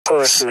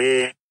Push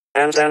me,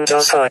 and then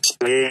just touch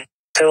me,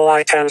 till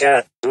I can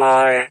get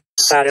my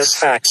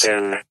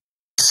satisfaction.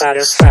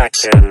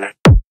 Satisfaction.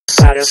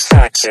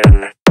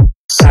 Satisfaction.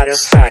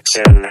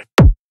 Satisfaction.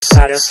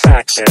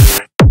 Satisfaction.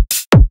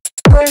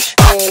 Push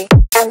me,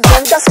 and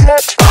then just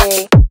hurt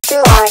me,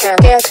 till I can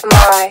get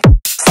my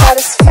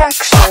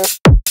satisfaction.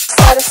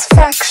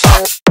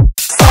 Satisfaction.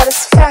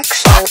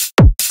 Satisfaction.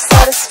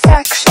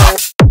 Satisfaction.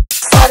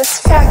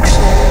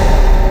 Satisfaction.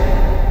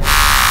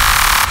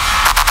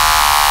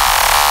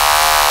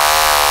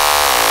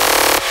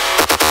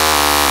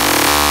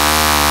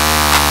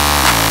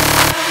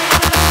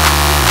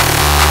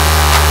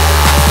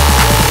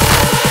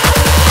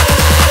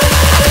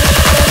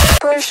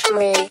 Push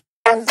me,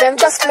 and then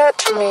just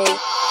hurt me.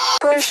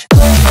 Push,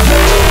 and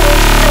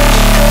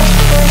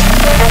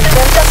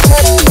then just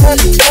hurt, and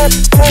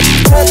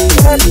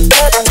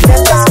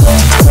then just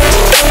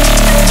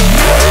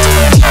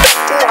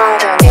till I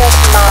can get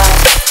my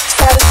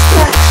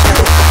satisfaction.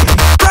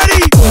 Ready?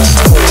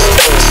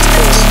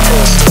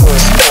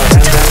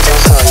 And then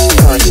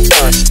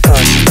just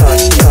touch,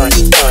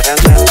 and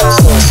then just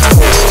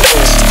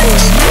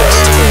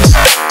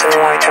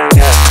till I can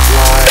get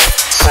my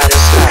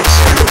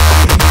satisfaction.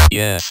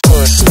 Yeah.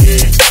 Push me,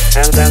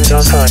 and then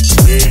just touch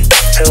me,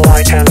 till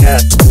I can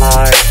get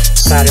my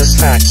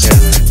satisfaction.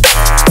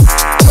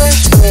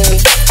 Push me,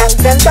 and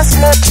then just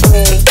hurt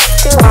me,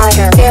 till I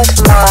can get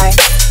my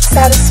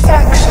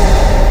satisfaction.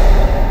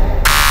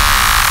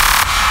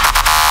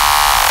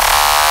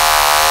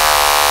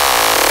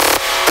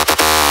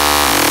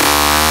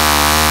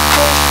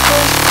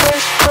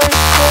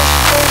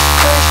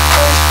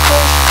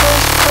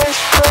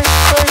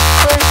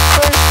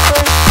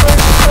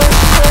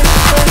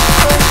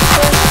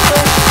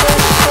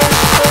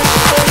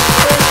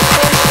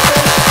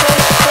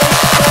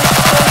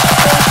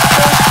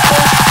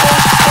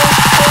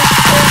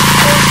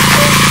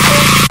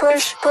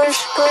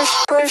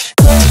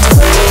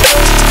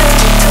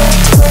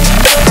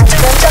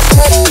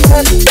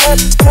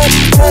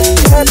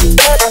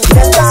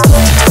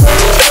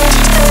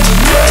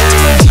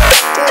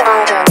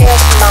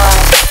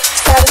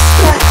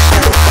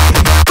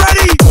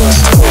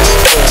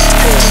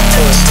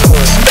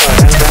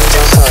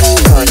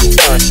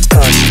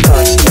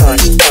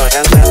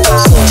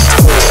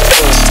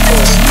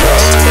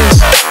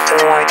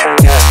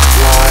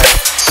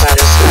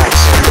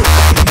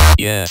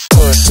 Yeah.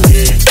 Push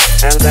me,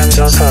 and then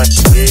just touch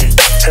me,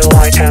 till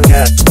I can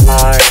get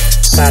my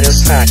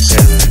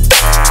satisfaction.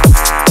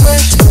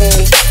 Push me,